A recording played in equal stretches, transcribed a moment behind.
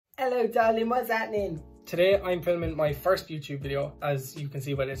Hello darling, what's happening? Today I'm filming my first YouTube video. As you can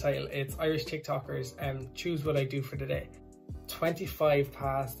see by the title, it's Irish TikTokers choose what I do for the day.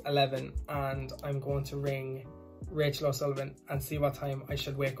 11:25 and I'm going to ring Rachel O'Sullivan and see what time I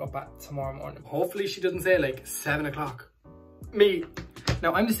should wake up at tomorrow morning. Hopefully she doesn't say like 7 o'clock. Me.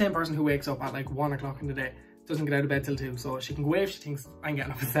 Now I'm the same person who wakes up at like 1 o'clock in the day. Doesn't get out of bed till 2, so she can go away if she thinks I'm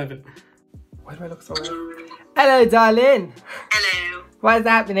getting up at 7. Why do I look so red? Hello darling. Hello. What's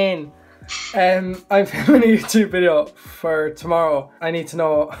happening? I'm filming a YouTube video for tomorrow. I need to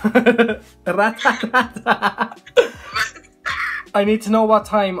know I need to know what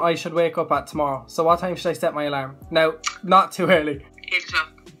time I should wake up at tomorrow. So what time should I set my alarm? Now, not too early. 8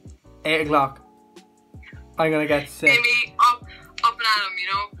 o'clock. 8 o'clock. I'm gonna get sick. Maybe up and at 'em, you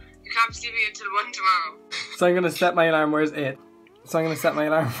know? You can't be sleeping until 1 tomorrow. So I'm gonna set my alarm, where's 8? So I'm gonna set my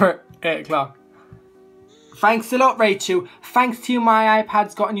alarm for 8 o'clock. Thanks a lot, Rachel. Thanks to you, my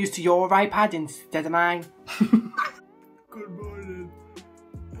iPad's gotten used to your iPad instead of mine. Good morning.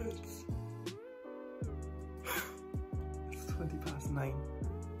 It's 9:20.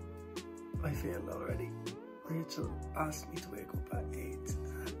 I failed already. Rachel asked me to wake up at 8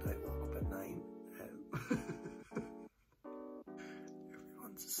 and I woke up at 9.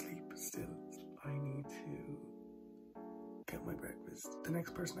 Everyone's asleep still. I need to get my breakfast. The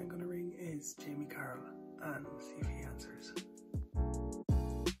next person I'm going to ring is Jamie Carroll and see if he answers.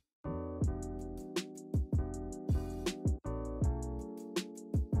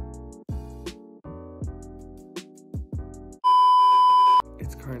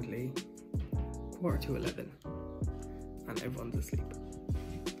 It's currently 11:15 and everyone's asleep.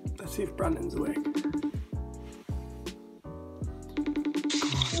 Let's see if Brandon's awake.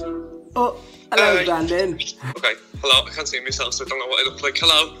 Oh, hello Brandon. Okay, hello, I can't see myself so I don't know what I look like.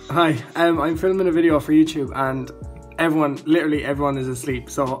 Hello. Hi, I'm filming a video for YouTube and literally everyone is asleep.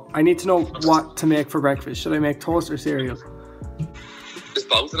 So I need to know what to make for breakfast. Should I make toast or cereal? Is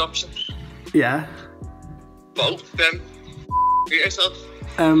both an option? Yeah. Both, then get yourself.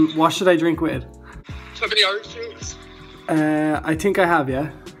 What should I drink with? Do you have any orange juice? I think I have, yeah.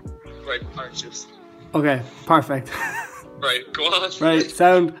 Right, orange juice. Okay, perfect. Right, go on. Right,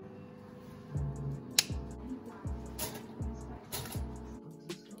 sound.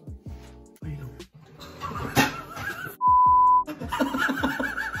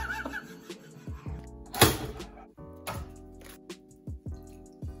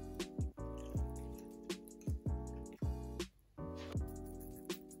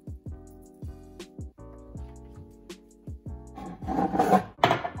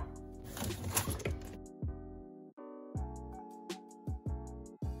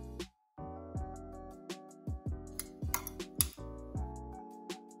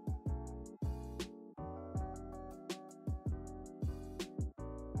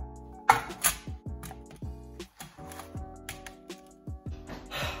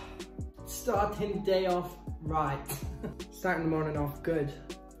 Starting day off right. Starting the morning off good.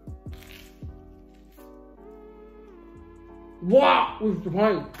 What was the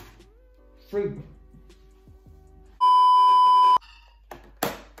point? 3.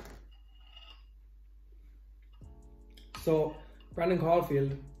 So Brandon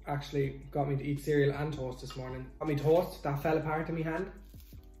Caulfield actually got me to eat cereal and toast this morning. Got me toast that fell apart in my hand.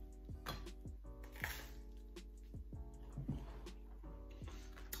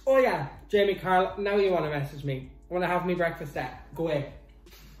 Oh yeah, Jamie Carl, now you want to message me. I want to have me breakfast at. Go away.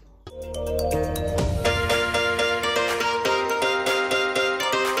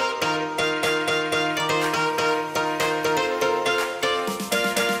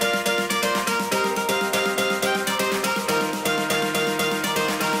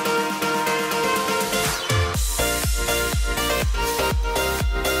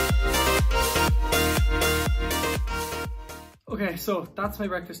 Okay, so that's my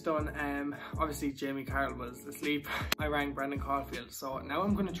breakfast done. Obviously Jamie Carroll was asleep. I rang Brandon Caulfield, so now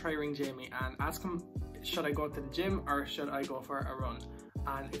I'm going to try ring Jamie and ask him, should I go to the gym or should I go for a run?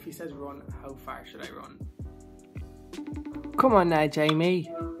 And if he says run, how far should I run? Come on now,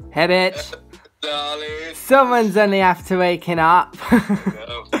 Jamie. Hey bitch. Darling. Someone's only after waking up.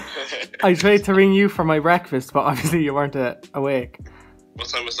 No. I tried to ring you for my breakfast, but obviously you weren't awake. What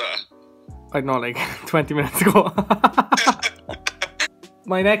time was that? I don't know, like 20 minutes ago.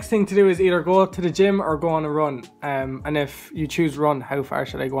 My next thing to do is either go to the gym or go on a run. And if you choose run, how far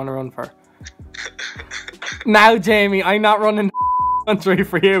should I go on a run for? Now, Jamie, I'm not running country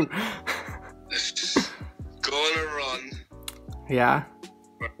for you. Go on a run. Yeah.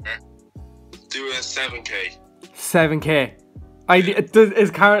 Do a 7k. 7k.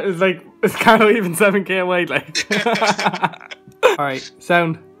 Is Carol even 7k away? Like. All right,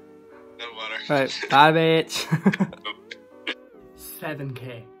 sound. Right, bye bitch.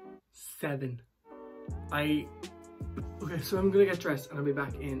 7k. 7. Okay, so I'm gonna get dressed and I'll be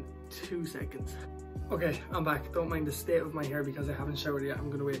back in 2 seconds. Okay, I'm back. Don't mind the state of my hair because I haven't showered yet. I'm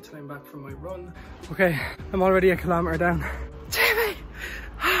gonna wait till I'm back from my run. Okay, I'm already a kilometer down. Jamie!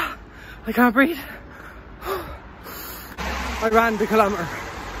 I can't breathe. I ran the kilometer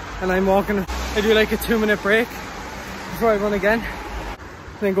and I'm walking. I do like a 2-minute break before I run again.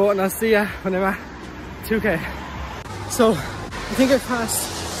 Then go out and I'll see ya when I'm at 2k. So, I think I've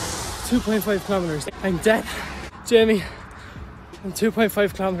passed 2.5 kilometers. I'm dead. Jamie, I'm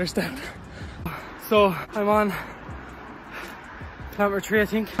 2.5 kilometers down. So, I'm on kilometer 3, I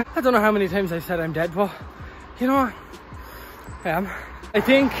think. I don't know how many times I've said I'm dead, but you know what? I am. I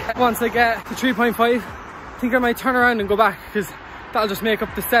think once I get to 3.5, I think I might turn around and go back because that'll just make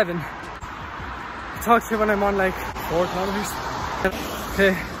up the 7. I'll talk to you when I'm on like 4 kilometers.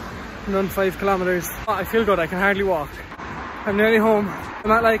 Okay, I'm on 5 kilometers. Oh, I feel good, I can hardly walk. I'm nearly home.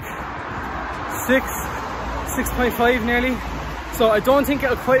 I'm at like 6.5 nearly. So I don't think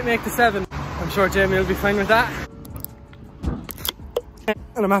it'll quite make the 7. I'm sure Jamie will be fine with that.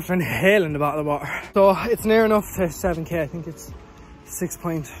 And I'm after inhaling the bottle of water. So it's near enough to 7k. I think it's 6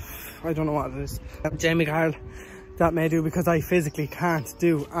 point, I don't know what it is. Jamie Carl, that may do because I physically can't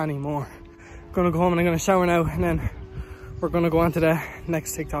do any more. I'm gonna go home and I'm gonna shower now and then we're gonna go on to the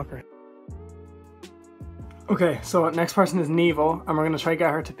next TikToker. Okay, so next person is Nevo and we're gonna try to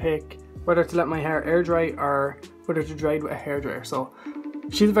get her to pick whether to let my hair air dry or whether to dry it with a hairdryer. So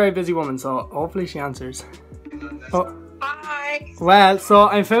she's a very busy woman, so hopefully she answers. Oh. Bye. Well, so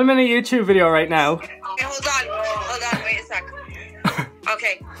I'm filming a YouTube video right now. Okay, hold on, wait a sec.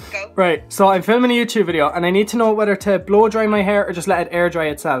 Okay, go. Right, so I'm filming a YouTube video and I need to know whether to blow dry my hair or just let it air dry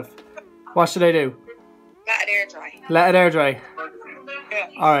itself. What should I do? Let it air dry. Let it air dry. Yeah.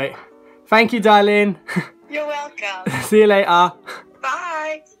 Alright. Thank you, darling. You're welcome. See you later.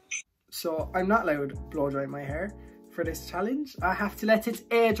 Bye. So I'm not allowed to blow dry my hair for this challenge. I have to let it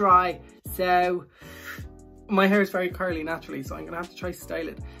air dry. So my hair is very curly naturally, so I'm gonna have to try to style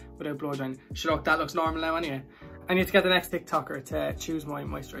it without blow drying. Sure, look, that looks normal now anyway. I need to get the next TikToker to choose my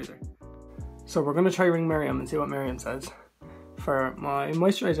moisturiser. So we're gonna try ring Miriam and see what Miriam says for my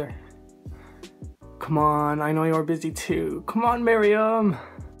moisturiser. Come on, I know you're busy too. Come on, Miriam.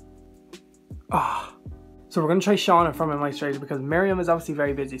 Ah. So we're gonna try Shauna for my moisturiser because Miriam is obviously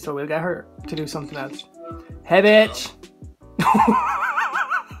very busy, so we'll get her to do something else. Hey bitch!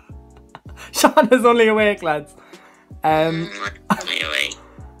 Shauna's only awake, lads. Only awake.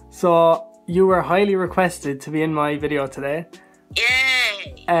 So you were highly requested to be in my video today.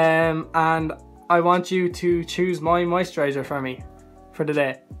 Yay! And I want you to choose my moisturiser for me for the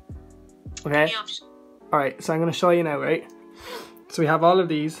day. Okay? Alright, so I'm gonna show you now, right? So we have all of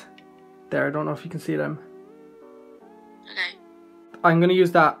these. There, I don't know if you can see them. Okay. I'm gonna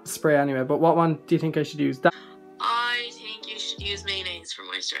use that spray anyway, but what one do you think I should use? That I think you should use mayonnaise for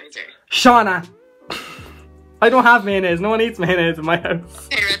moisturiser. Shauna! I don't have mayonnaise, no one eats mayonnaise in my house.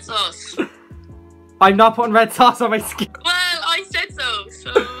 Hey, red sauce. I'm not putting red sauce on my skin. Well, I said so.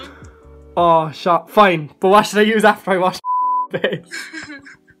 Oh, fine. But what should I use after I wash my face?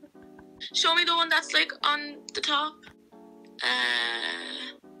 Show me the one that's like on the top.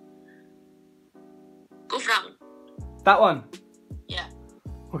 Go for that one. That one? Yeah.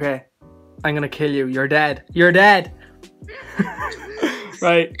 Okay. I'm gonna kill you. You're dead. You're dead.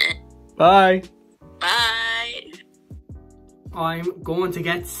 Right. Bye. Bye. I'm going to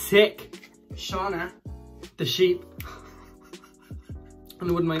get sick. Shauna, the sheep. And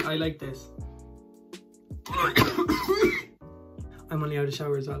I wouldn't mind, I like this. I'm only out of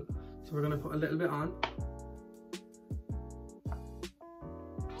shower as well. So we're gonna put a little bit on.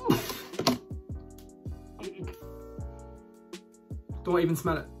 Don't even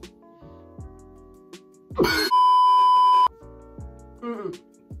smell it. Mm-mm.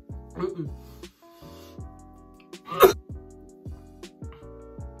 Mm-mm.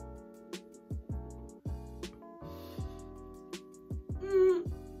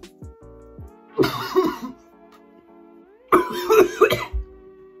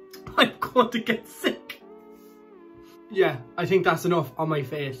 I'm going to get sick. Yeah, I think that's enough on my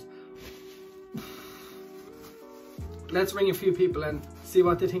face. Let's ring a few people and see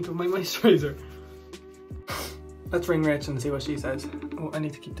what they think of my moisturiser. Let's ring Rachel and see what she says. Oh, I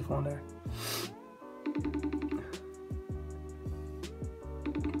need to keep the phone there.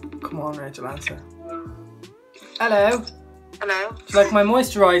 Come on, Rachel, answer. Hello. Hello. Do you like my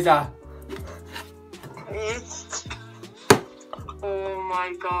moisturiser? Oh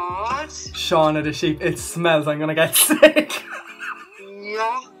my god. Shauna the sheep, it smells, I'm gonna get sick.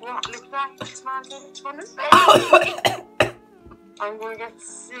 Yuck. What? Look at that. Small tennis. I'm gonna get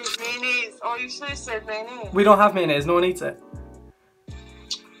sick. Mayonnaise. Oh, you should have said mayonnaise. We don't have mayonnaise, no one eats it.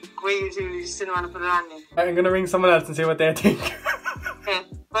 Wait, you do, you still want to put it on me. I'm gonna ring someone else and see what they think. Okay,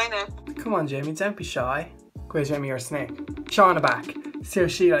 bye now. Come on, Jamie, don't be shy. Where's Jamie, you're a snake. Shauna back. See how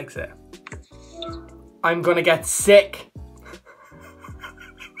she likes it. I'm gonna get sick.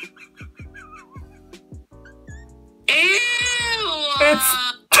 Ew! It's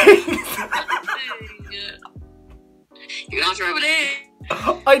You're not rub it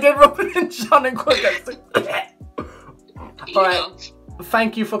in. I did rub it in, Shauna, quick. Alright,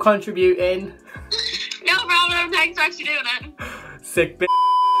 thank you for contributing. No problem, thanks for actually doing it. Sick bitch.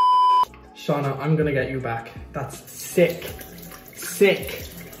 Shauna, I'm gonna get you back. That's sick. Sick.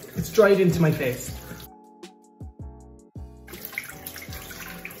 It's dried into my face.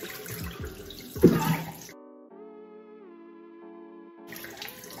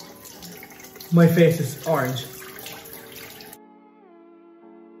 My face is orange.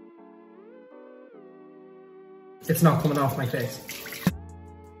 It's not coming off my face.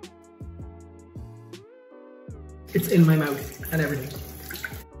 It's in my mouth and everything.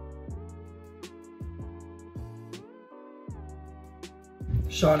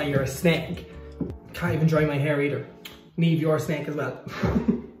 Shauna, you're a snake. Can't even dry my hair either. Neve, you're a snake as well.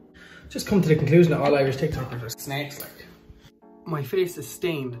 Just come to the conclusion that all Irish TikTokers are snakes, like. My face is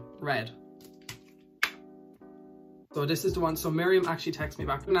stained red. So this is the one. So Miriam actually texted me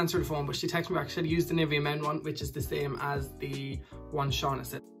back. I didn't answer the phone, but she texted me back. She said use the Nivea Men one, which is the same as the one Shauna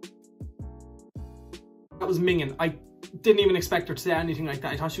said. That was minging. I didn't even expect her to say anything like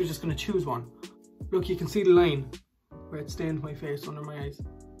that. I thought she was just going to choose one. Look, you can see the line where it stained my face under my eyes.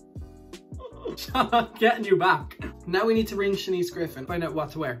 Shauna, getting you back. Now we need to ring Shanice Griffin, find out what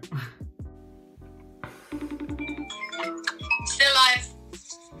to wear. Still live.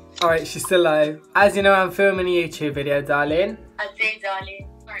 Alright, she's still live. As you know, I'm filming a YouTube video, darling. I did, darling.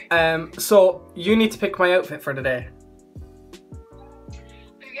 Sorry. So you need to pick my outfit for the day.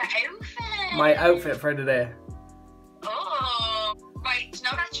 Your outfit? My outfit for the day. Oh. Right, do you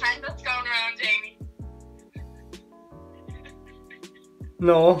know that trend that's going around, Jamie?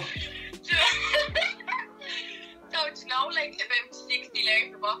 No. So, do you know, like, about 60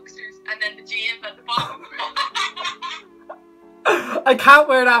 layers of boxers and then the jeans at the bottom? I can't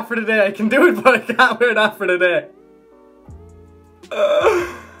wear that for the day. I can do it, but I can't wear that for the day.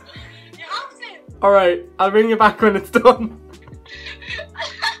 You have to. Alright, I'll bring you back when it's done.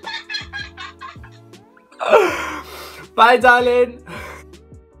 Bye, darling.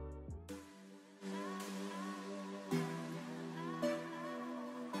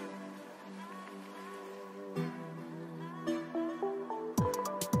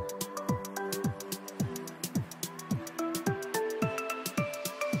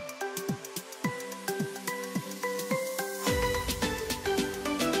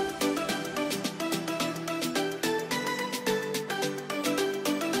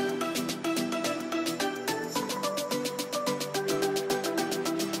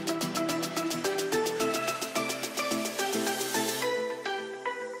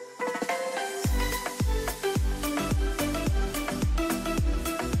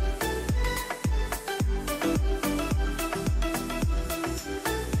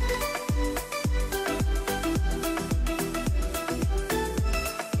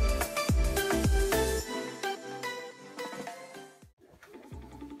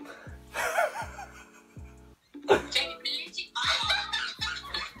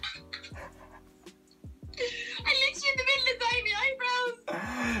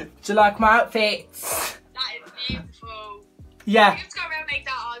 Do you like my outfits? That is beautiful. Yeah. You have to go around like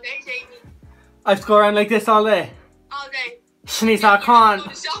that all day, Jamie. I have to go around like this all day. All day. Shanice, I can't. Go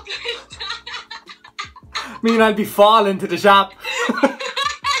to the shop like that. Me and I'd be falling to the shop.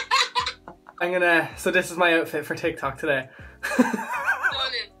 I'm gonna, so this is my outfit for TikTok today.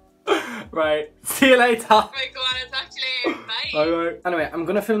 Right, see you later. Right, go on, I'll talk to you later. Bye. Bye bye. Anyway, I'm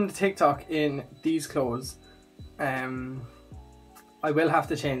gonna film the TikTok in these clothes. I will have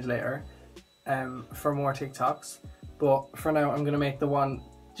to change later for more TikToks, but for now I'm gonna make the one,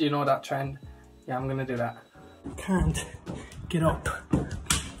 do you know that trend? Yeah, I'm gonna do that. Can't get up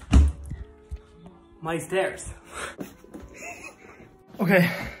my stairs.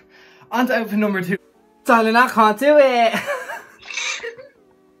 Okay, on to outfit number 2. Darling, I can't do it.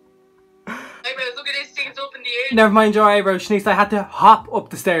 Eyebrows, look at this thing, it's up in the air. Never mind your eyebrows, Shanice, I had to hop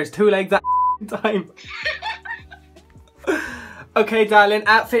up the stairs 2 legs at a time. Okay, darling,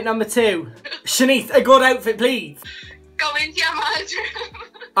 outfit number 2. Shanice, a good outfit, please. Go into your wardrobe.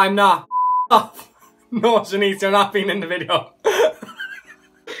 I'm not. Off. No, Shanice, you're not being in the video.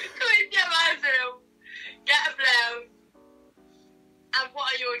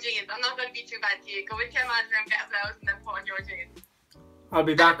 too bad to you. Go into your man's room, get a blouse, and then put on your jeans. I'll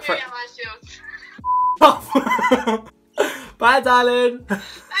be back for... Get my shoes. Bye, darling. Bye,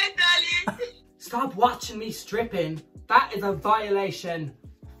 darling. Stop watching me stripping. That is a violation.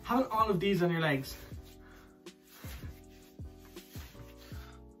 Having all of these on your legs.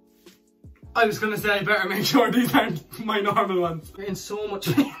 I was gonna say I better make sure these aren't my normal ones. You're in so much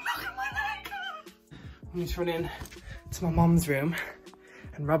pain. Look at my leg. I need to run in to my mum's room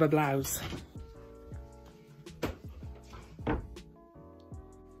and rob a blouse.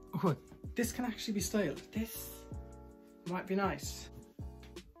 Oh, this can actually be styled. This might be nice.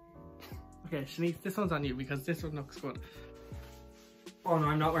 Okay, Shanice, this one's on you because this one looks good. Oh no,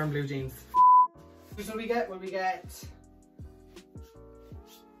 I'm not wearing blue jeans. What do we get? What do we get?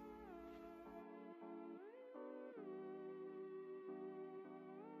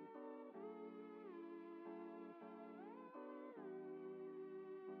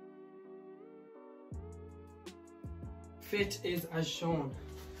 Fit is as shown.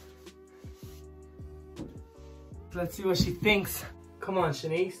 Let's see what she thinks. Come on,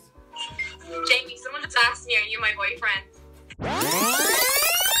 Shanice. Jamie, someone just asked me, are you my boyfriend?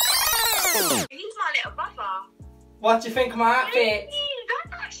 He's my little brother. What do you think of my outfit? Hey,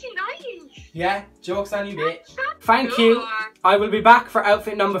 that's actually nice. Yeah, joke's on you, bitch. That's Thank good. you. I will be back for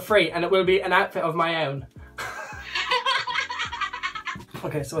outfit number 3 and it will be an outfit of my own.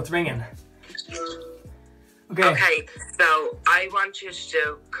 Okay, so it's ringing. Okay, so I want you to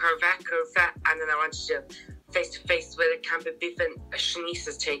do curvette, and then I want you to do face to face with it, can't be beef, and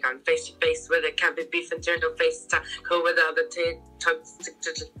Shanice's take on face to face with it, can't be beef, and turn to face to go with the other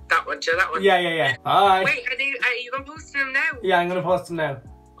that one, Joe, that one. Yeah. Bye. Wait, are you gonna post them now? Yeah, I'm gonna post them now.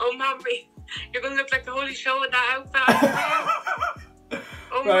 Oh, mommy, you're gonna look like the holy show with that outfit.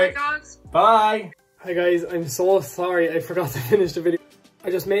 Oh Right. my god. Bye. Hi guys, I'm so sorry I forgot to finish the video. I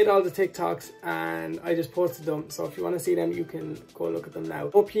just made all the TikToks and I just posted them, so if you want to see them you can go look at them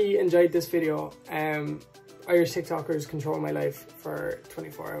now. Hope you enjoyed this video. Irish TikTokers control my life for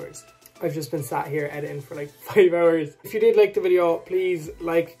 24 hours. I've just been sat here editing for like 5 hours. If you did like the video, please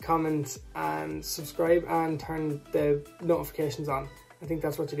like, comment and subscribe and turn the notifications on. I think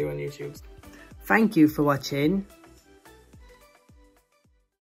that's what you do on YouTube. Thank you for watching.